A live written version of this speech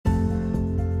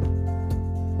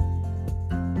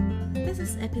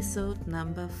is episode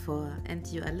number 4 and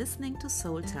you are listening to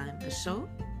Soul Time, a show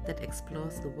that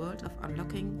explores the world of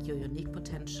unlocking your unique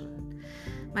potential.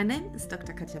 My name is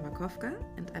Dr. Katja Markowka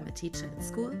and I'm a teacher at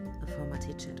school, a former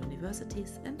teacher at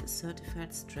universities and a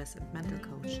certified stress and mental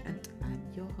coach, and I'm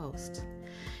your host.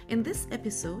 In this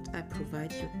episode I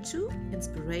provide you 2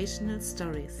 inspirational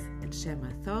stories and share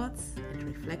my thoughts and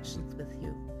reflections with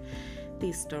you.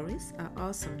 These stories are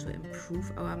awesome to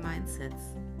improve our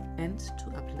mindsets and to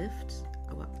uplift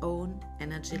our own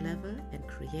energy level and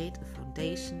create a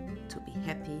foundation to be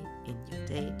happy in your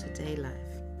day-to-day life.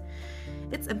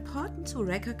 It's important to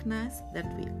recognize that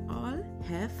we all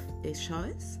have a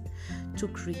choice to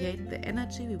create the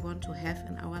energy we want to have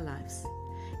in our lives.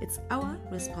 It's our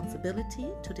responsibility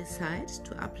to decide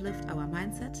to uplift our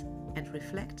mindset and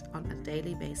reflect on a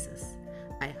daily basis.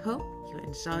 I hope you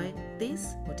enjoy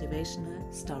these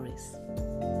motivational stories.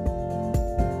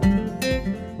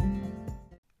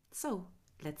 So,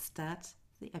 let's start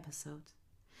the episode.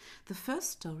 The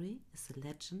first story is the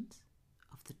legend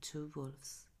of the 2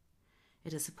 wolves.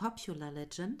 It is a popular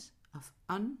legend of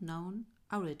unknown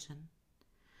origin,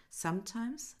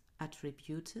 sometimes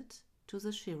attributed to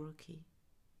the Cherokee.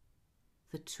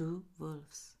 The 2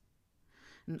 wolves.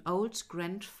 An old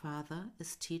grandfather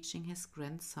is teaching his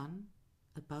grandson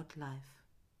about life.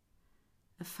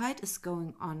 "A fight is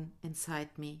going on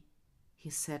inside me,"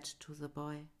 he said to the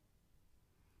boy.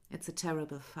 It's a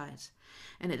terrible fight,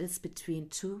 and it is between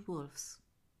 2 wolves.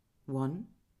 One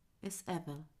is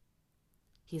evil.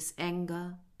 He is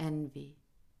anger, envy,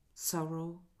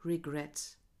 sorrow,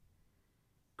 regret,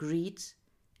 greed,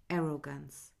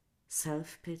 arrogance,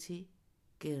 self-pity,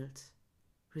 guilt,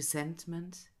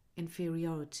 resentment,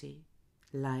 inferiority,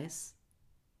 lies,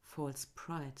 false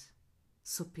pride,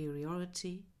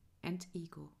 superiority, and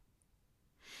ego.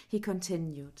 He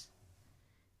continued,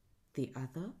 "The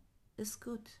other is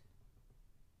good.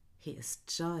 He is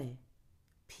joy,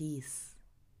 peace,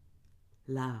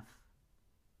 love,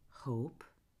 hope,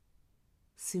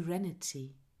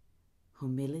 serenity,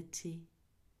 humility,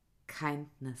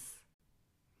 kindness,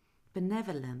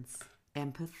 benevolence,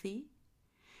 empathy,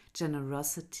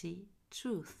 generosity,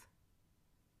 truth,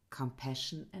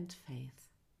 compassion, and faith."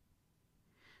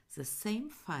 The same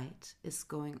fight is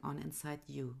going on inside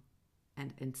you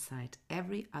and inside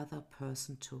every other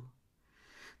person too.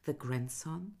 The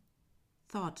grandson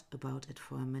thought about it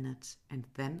for a minute and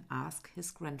then asked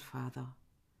his grandfather,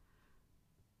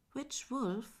 "Which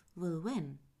wolf will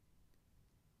win?"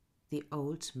 The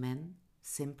old man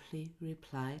simply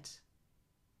replied,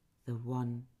 "The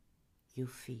one you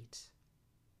feed."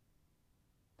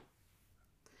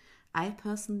 I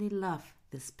personally love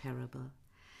this parable.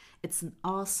 It's an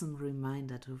awesome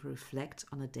reminder to reflect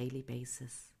on a daily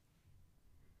basis.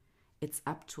 It's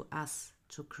up to us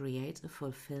to create a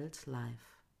fulfilled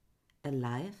life, a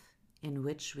life in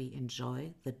which we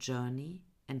enjoy the journey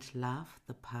and love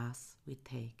the path we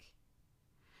take.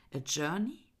 A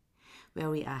journey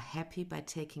where we are happy by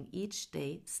taking each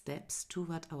day steps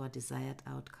toward our desired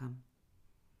outcome.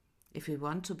 If we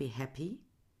want to be happy,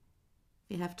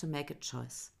 we have to make a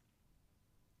choice.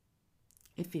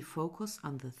 If we focus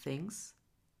on the things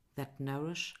that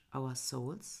nourish our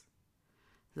souls,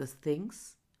 the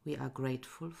things we are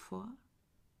grateful for,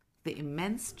 the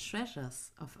immense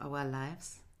treasures of our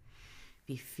lives,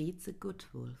 we feed the good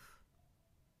wolf.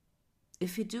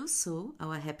 If we do so,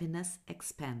 our happiness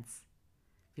expands.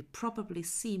 We probably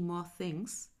see more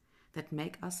things that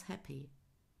make us happy,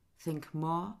 think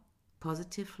more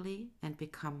positively, and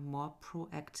become more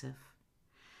proactive.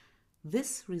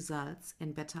 This results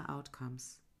in better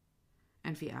outcomes,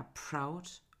 and we are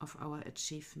proud of our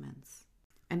achievements.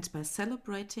 And by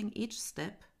celebrating each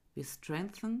step, we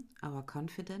strengthen our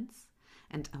confidence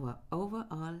and our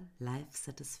overall life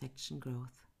satisfaction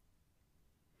growth.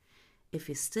 If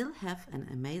we still have an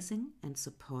amazing and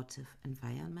supportive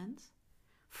environment,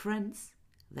 friends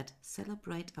that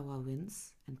celebrate our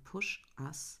wins and push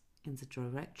us in the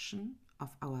direction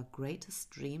of our greatest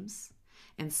dreams,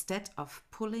 instead of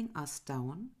pulling us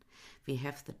down, we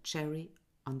have the cherry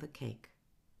on the cake.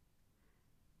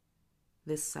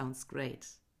 This sounds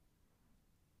great.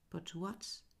 But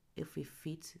what if we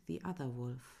feed the other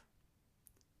wolf?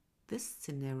 This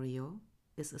scenario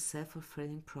is a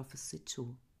self-fulfilling prophecy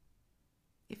too.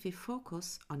 If we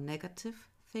focus on negative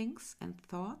things and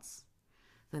thoughts,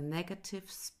 the negative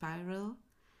spiral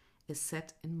is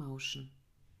set in motion.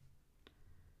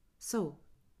 So,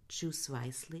 choose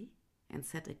wisely and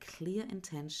set a clear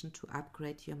intention to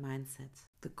upgrade your mindset.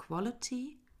 The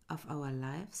quality of our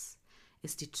lives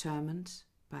is determined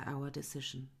by our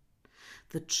decision.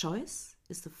 The choice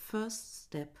is the first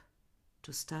step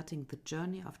to starting the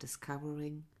journey of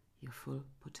discovering your full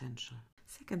potential.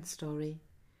 Second story.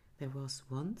 There was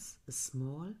once a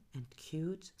small and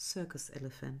cute circus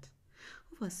elephant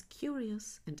who was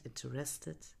curious and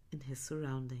interested in his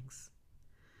surroundings.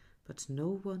 But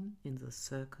no one in the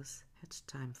circus had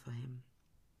time for him.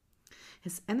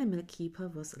 His animal keeper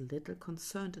was a little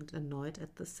concerned and annoyed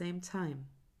at the same time.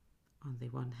 On the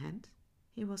one hand,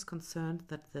 he was concerned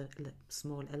that the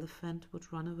small elephant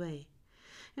would run away,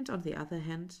 and on the other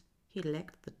hand, he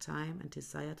lacked the time and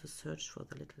desire to search for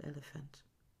the little elephant.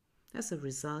 As a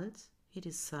result, he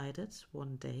decided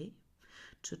one day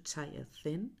to tie a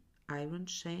thin iron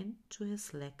chain to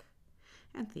his leg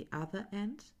and the other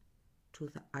end to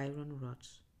the iron rod.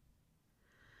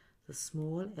 The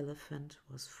small elephant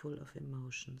was full of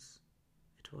emotions.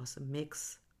 It was a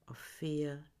mix of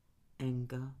fear,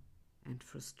 anger, and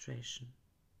frustration.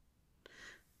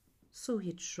 So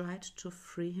he tried to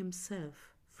free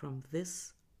himself from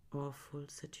this awful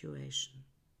situation.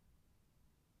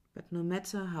 But no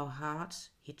matter how hard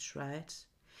he tried,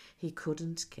 he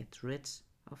couldn't get rid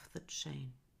of the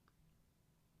chain.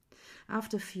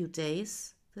 After a few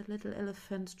days, the little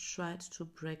elephant tried to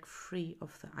break free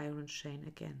of the iron chain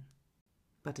again.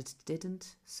 But it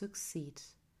didn't succeed.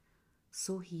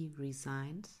 So he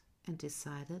resigned and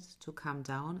decided to calm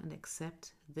down and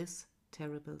accept this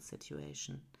terrible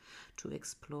situation. To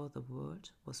explore the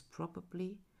world was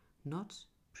probably not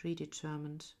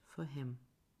predetermined for him.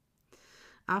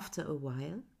 After a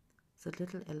while, the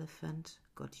little elephant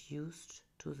got used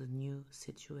to the new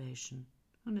situation,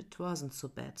 and it wasn't so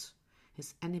bad.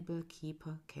 His animal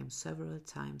keeper came several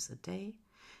times a day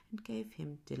and gave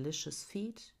him delicious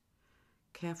feed,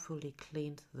 carefully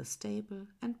cleaned the stable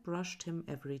and brushed him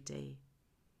every day.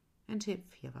 And if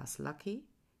he was lucky,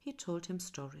 he told him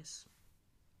stories.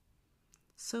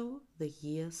 So the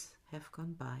years have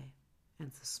gone by,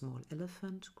 and the small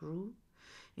elephant grew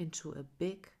into a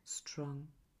big, strong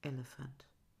elephant.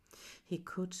 He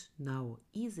could now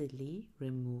easily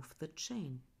remove the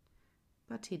chain,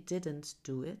 but he didn't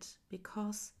do it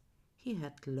because he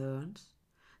had learned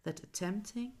that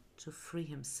attempting to free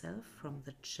himself from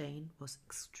the chain was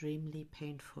extremely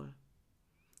painful.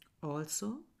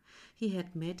 Also, he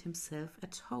had made himself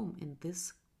at home in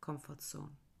this comfort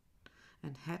zone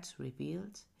and had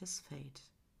revealed his fate,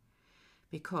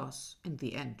 because in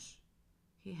the end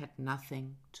he had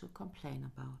nothing to complain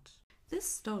about. This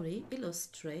story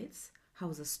illustrates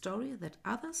how the story that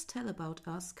others tell about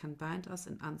us can bind us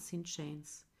in unseen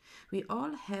chains. We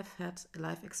all have had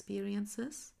life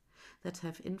experiences that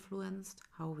have influenced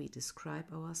how we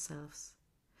describe ourselves.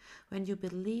 When you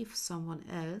believe someone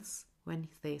else, when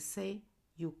they say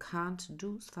you can't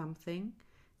do something,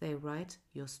 they write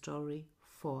your story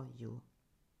for you.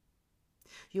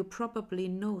 You probably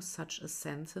know such a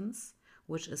sentence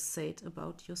which is said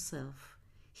about yourself.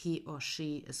 He or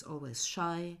she is always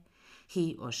shy.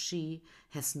 He or she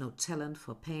has no talent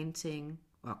for painting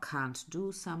or can't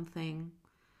do something.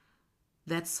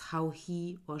 That's how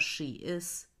he or she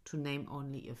is, to name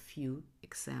only a few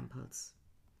examples.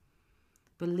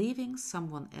 Believing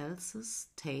someone else's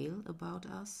tale about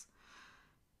us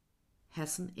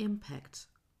has an impact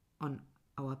on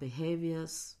our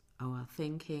behaviors, our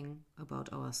thinking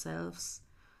about ourselves,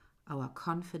 our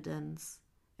confidence,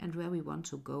 and where we want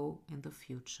to go in the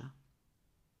future.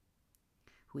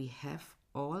 We have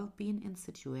all been in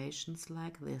situations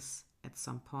like this at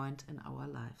some point in our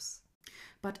lives.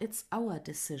 But it's our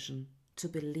decision to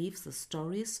believe the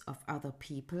stories of other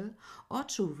people or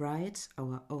to write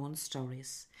our own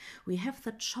stories. We have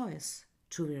the choice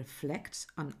to reflect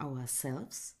on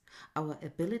ourselves, our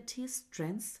abilities,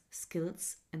 strengths,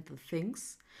 skills, and the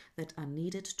things that are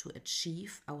needed to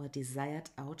achieve our desired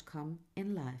outcome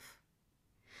in life.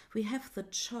 We have the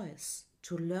choice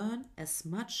to learn as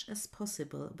much as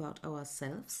possible about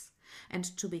ourselves and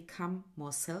to become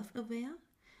more self-aware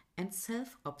and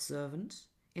self-observant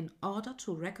in order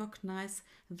to recognize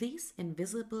these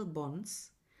invisible bonds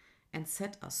and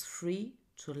set us free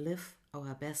to live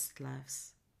our best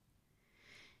lives.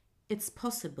 It's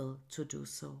possible to do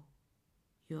so.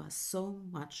 You are so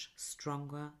much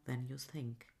stronger than you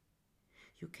think.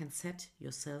 You can set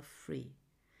yourself free.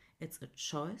 It's a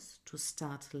choice to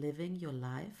start living your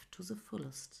life to the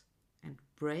fullest and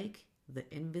break the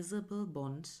invisible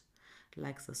bond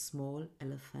like the small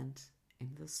elephant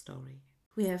in the story.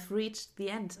 We have reached the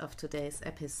end of today's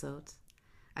episode.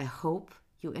 I hope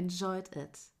you enjoyed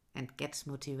it and get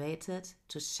motivated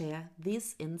to share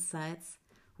these insights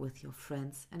with your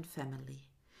friends and family.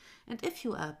 And if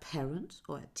you are a parent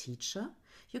or a teacher,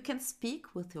 you can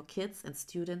speak with your kids and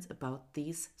students about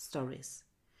these stories.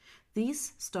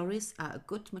 These stories are a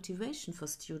good motivation for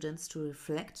students to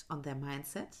reflect on their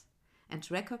mindset and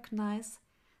recognize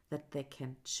that they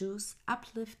can choose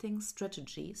uplifting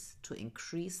strategies to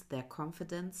increase their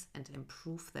confidence and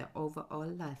improve their overall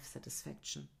life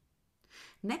satisfaction.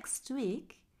 Next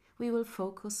week, we will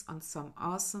focus on some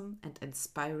awesome and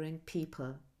inspiring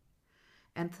people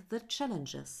and the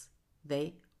challenges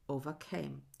they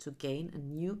overcame to gain a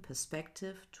new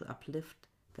perspective to uplift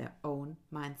their own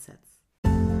mindsets.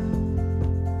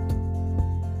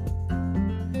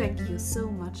 Thank you so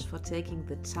much for taking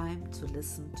the time to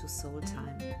listen to Soul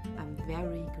Time. I'm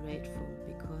very grateful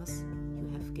because you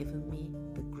have given me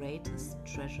the greatest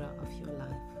treasure of your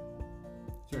life,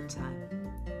 your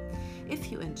time.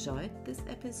 If you enjoyed this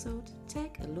episode,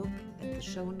 take a look at the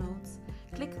show notes,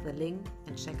 click the link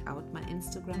and check out my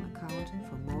Instagram account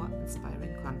for more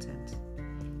inspiring content.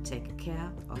 Take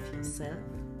care of yourself,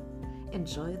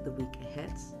 enjoy the week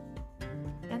ahead,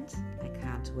 and I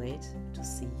can't wait to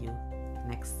see you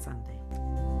next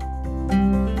Sunday.